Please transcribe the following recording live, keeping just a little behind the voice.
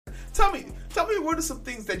Tell me, what are some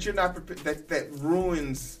things that you're not prepared that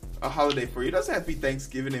ruins a holiday for you? It doesn't have to be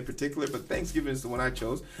Thanksgiving in particular, but Thanksgiving is the one I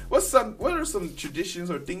chose. What are some traditions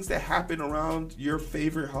or things that happen around your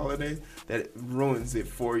favorite holiday that ruins it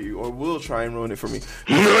for you, or will try and ruin it for me?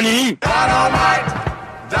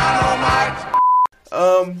 Dynamite.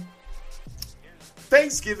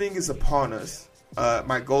 Thanksgiving is upon us.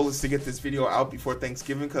 My goal is to get this video out before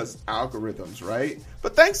Thanksgiving because algorithms, right?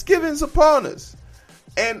 But Thanksgiving's upon us.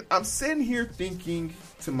 And I'm sitting here thinking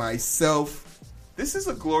to myself, this is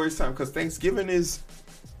a glorious time because Thanksgiving is,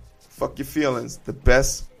 fuck your feelings, the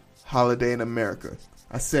best holiday in America.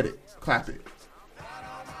 I said it. Clap it.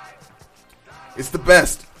 It's the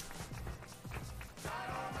best.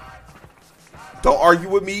 Don't argue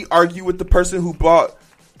with me. Argue with the person who bought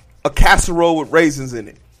a casserole with raisins in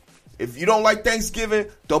it. If you don't like Thanksgiving,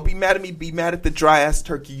 don't be mad at me. Be mad at the dry ass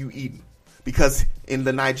turkey you eating. Because in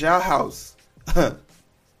the Nigel house,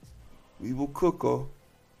 we will cook,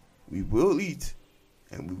 we will eat,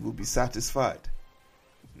 and we will be satisfied.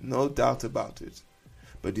 No doubt about it.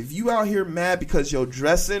 But if you out here mad because your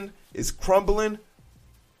dressing is crumbling,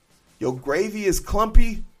 your gravy is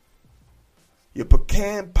clumpy, your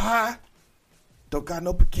pecan pie don't got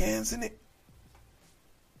no pecans in it,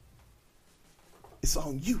 it's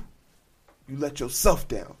on you. You let yourself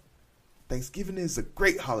down. Thanksgiving is a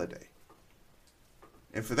great holiday.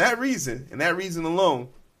 And for that reason, and that reason alone,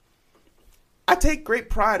 I take great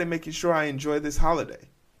pride in making sure I enjoy this holiday.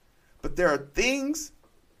 But there are things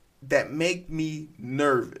that make me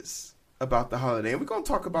nervous about the holiday. And we're going to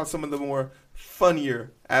talk about some of the more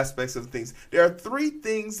funnier aspects of things. There are 3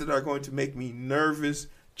 things that are going to make me nervous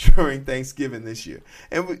during Thanksgiving this year.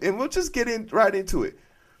 And we'll just get right into it.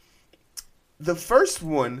 The first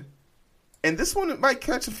one, and this one might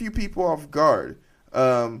catch a few people off guard.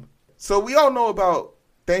 So we all know about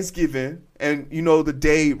Thanksgiving and, the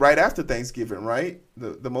day right after Thanksgiving, right?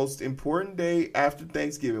 The most important day after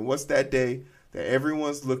Thanksgiving. What's that day that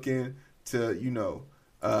everyone's looking to,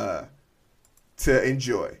 to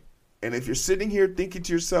enjoy? And if you're sitting here thinking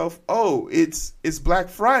to yourself, oh, it's Black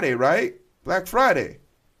Friday, right? Black Friday.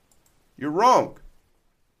 You're wrong.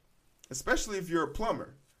 Especially if you're a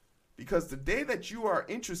plumber. Because the day that you are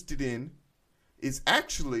interested in is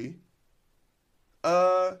actually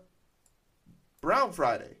Brown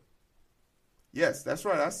Friday. Yes, that's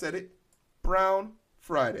right. I said it. Brown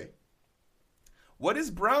Friday. What is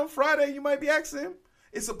Brown Friday, you might be asking?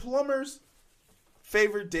 It's a plumber's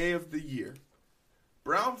favorite day of the year.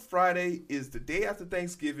 Brown Friday is the day after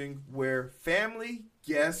Thanksgiving where family,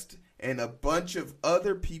 guests, and a bunch of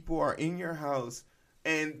other people are in your house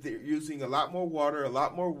and they're using a lot more water, a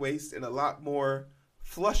lot more waste, and a lot more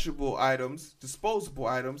flushable items, disposable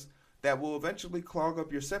items, that will eventually clog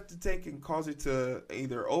up your septic tank and cause it to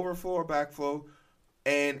either overflow or backflow.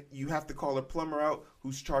 And you have to call a plumber out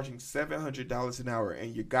who's charging $700 an hour,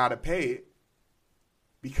 and you got to pay it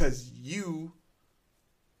because you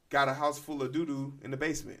got a house full of doo-doo in the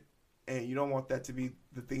basement. And you don't want that to be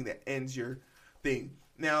the thing that ends your thing.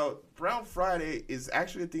 Now, Brown Friday is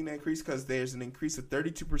actually a thing that increased because there's an increase of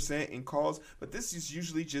 32% in calls, but this is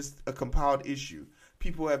usually just a compiled issue.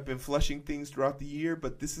 People have been flushing things throughout the year,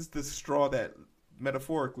 but this is the straw that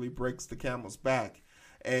metaphorically breaks the camel's back.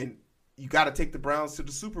 And you got to take the Browns to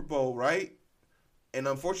the Super Bowl, right? And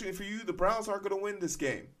unfortunately for you, the Browns aren't going to win this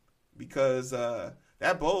game because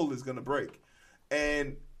that bowl is going to break.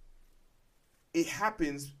 And it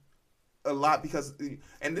happens a lot because,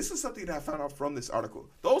 and this is something that I found out from this article.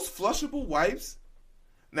 Those flushable wipes,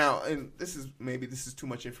 now, and this is too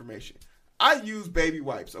much information. I use baby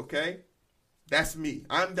wipes, okay? That's me.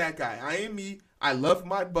 I'm that guy. I am me. I love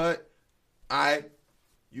my butt. I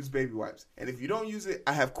use baby wipes. And if you don't use it,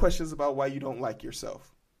 I have questions about why you don't like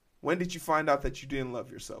yourself. When did you find out that you didn't love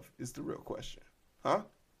yourself is the real question. Huh?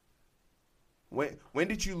 When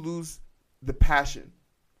did you lose the passion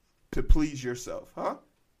to please yourself? Huh?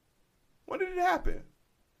 When did it happen?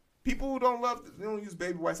 People who don't use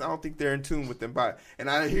baby wipes, I don't think they're in tune with them body. And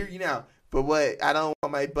I hear you now, but what? I don't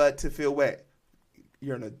want my butt to feel wet.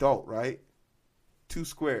 You're an adult, right? 2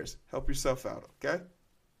 squares. Help yourself out, okay?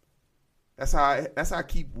 That's how I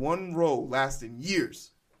keep one roll lasting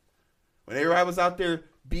years. When everybody was out there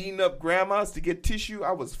beating up grandmas to get tissue,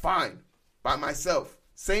 I was fine by myself.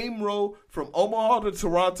 Same roll from Omaha to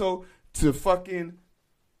Toronto to fucking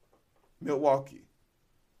Milwaukee.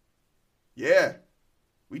 Yeah,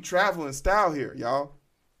 we travel in style here, y'all.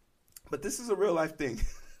 But this is a real life thing.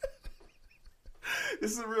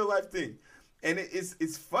 This is a real life thing. And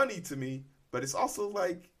it's funny to me, but it's also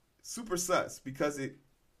like super sus because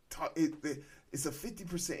it's a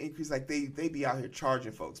 50% increase. Like they be out here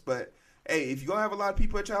charging folks. But Hey, if you're going to have a lot of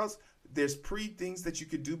people at your house, there's things that you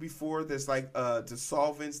could do before. There's like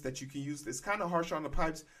dissolvents that you can use. It's kind of harsh on the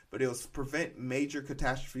pipes, but it'll prevent major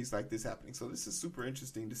catastrophes like this happening. So this is super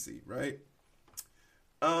interesting to see, right?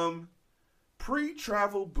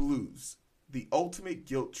 Pre-travel blues, the ultimate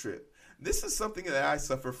guilt trip. This is something that I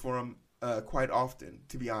suffer from quite often,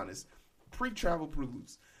 to be honest. Pre-travel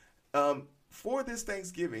blues. For this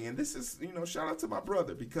Thanksgiving, and this is, shout out to my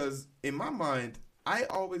brother, because in my mind, I'm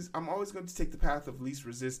always going to take the path of least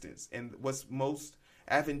resistance and what's most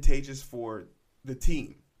advantageous for the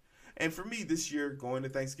team. And for me this year, going to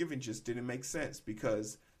Thanksgiving just didn't make sense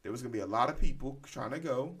because there was going to be a lot of people trying to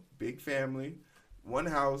go, big family, one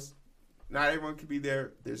house. Not everyone could be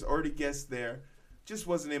there. There's already guests there. Just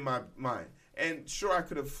wasn't in my mind. And sure, I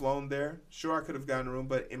could have flown there. Sure, I could have gotten a room.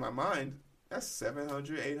 But in my mind, that's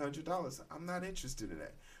 $700, $800. I'm not interested in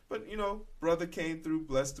that. But, brother came through,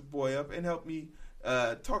 blessed the boy up, and helped me,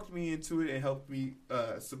 talked me into it and helped me,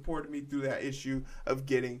 supported me through that issue of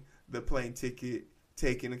getting the plane ticket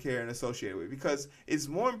taken care and associated with. Because it's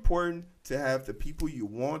more important to have the people you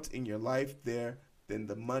want in your life there than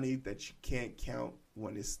the money that you can't count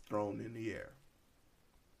when it's thrown in the air.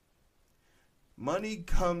 Money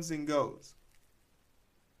comes and goes.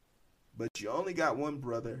 But you only got one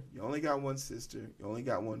brother, you only got one sister, you only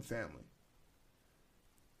got one family.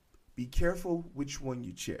 Be careful which one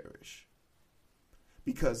you cherish.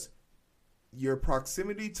 Because your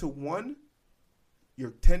proximity to one,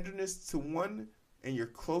 your tenderness to one, and your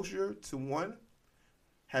closure to one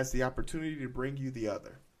has the opportunity to bring you the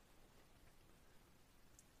other.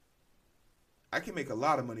 I can make a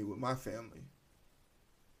lot of money with my family.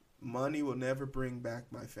 Money will never bring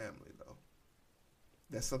back my family, though.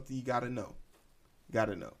 That's something you gotta know.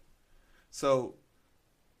 Gotta know. So,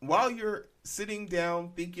 while you're sitting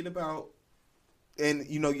down thinking about, and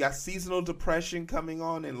you got seasonal depression coming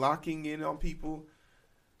on and locking in on people,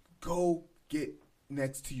 go get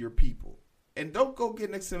next to your people. And don't go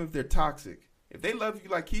get next to them if they're toxic. If they love you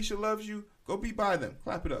like Keisha loves you, go be by them.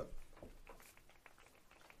 Clap it up.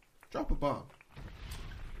 Drop a bomb.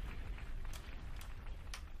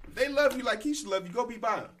 If they love you like Keisha love you, go be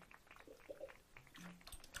by them.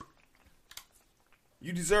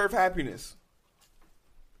 You deserve happiness.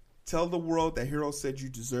 Tell the world that Hero said you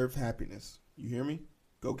deserve happiness. You hear me?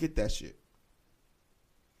 Go get that shit.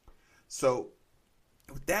 So,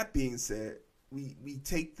 with that being said, we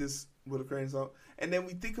take this with a grain of salt, and then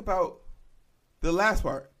we think about the last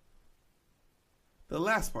part. The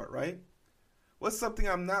last part, right? What's something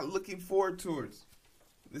I'm not looking forward towards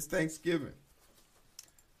this Thanksgiving?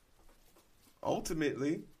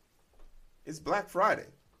 Ultimately, it's Black Friday.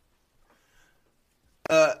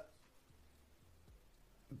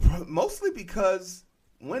 Mostly because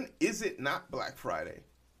when is it not Black Friday?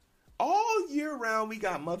 All year round, we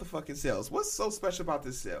got motherfucking sales. What's so special about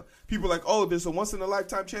this sale? People are like, oh, there's a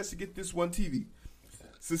once-in-a-lifetime chance to get this one TV.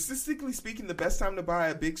 Statistically speaking, the best time to buy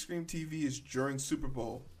a big screen TV is during Super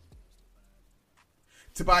Bowl.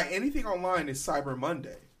 To buy anything online is Cyber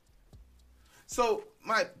Monday. So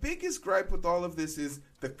my biggest gripe with all of this is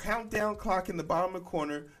the countdown clock in the bottom of the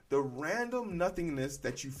corner, the random nothingness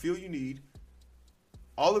that you feel you need,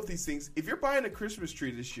 all of these things. If you're buying a Christmas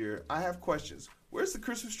tree this year, I have questions. Where's the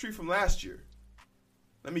Christmas tree from last year?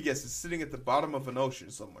 Let me guess, it's sitting at the bottom of an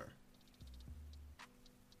ocean somewhere.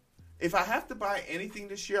 If I have to buy anything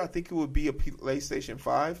this year, I think it would be a PlayStation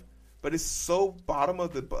 5. But it's so bottom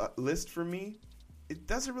of the list for me, it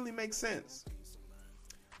doesn't really make sense.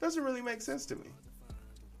 Doesn't really make sense to me.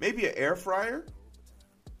 Maybe an air fryer.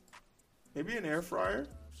 Maybe an air fryer.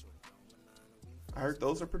 I heard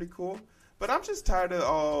those are pretty cool. But I'm just tired of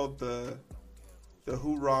all the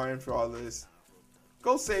hoorahing for all this.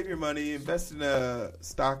 Go save your money, invest in a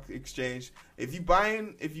stock exchange. If you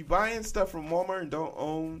buying stuff from Walmart and don't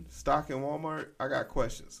own stock in Walmart, I got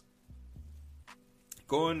questions.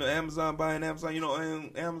 Going to Amazon, buying Amazon, you don't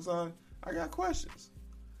own Amazon, I got questions.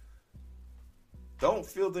 Don't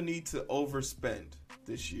feel the need to overspend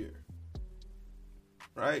this year.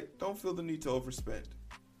 Right? Don't feel the need to overspend.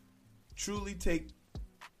 Truly take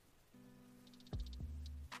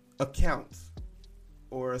account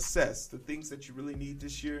or assess the things that you really need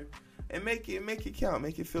this year and make it count,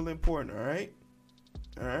 make it feel important. All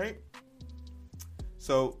right.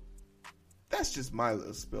 So that's just my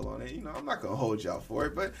little spill on it. I'm not gonna hold y'all for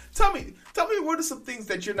it, but tell me what are some things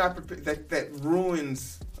that you're not prepared, that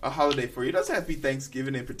ruins a holiday for you. It doesn't have to be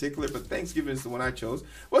Thanksgiving in particular, but Thanksgiving is the one I chose.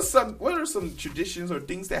 What are some traditions or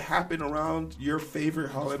things that happen around your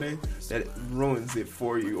favorite holiday that ruins it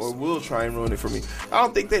for you, or will try and ruin it for me? I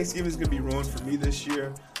don't think Thanksgiving is going to be ruined for me this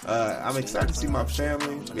year. I'm excited to see my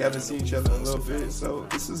family. We haven't seen each other in a little bit, so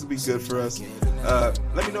this will be good for us.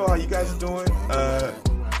 Let me know how you guys are doing.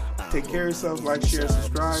 Take care of yourselves. Like, share,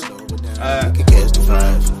 subscribe. I can catch the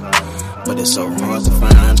vibe, but it's so hard to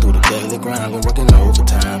find through the daily grind. We're working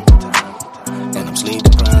overtime, and I'm sleep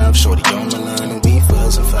deprived. Shorty on my line, and we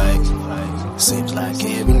fuss and fight. Seems like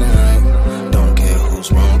every night. Don't care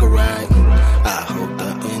who's wrong or right.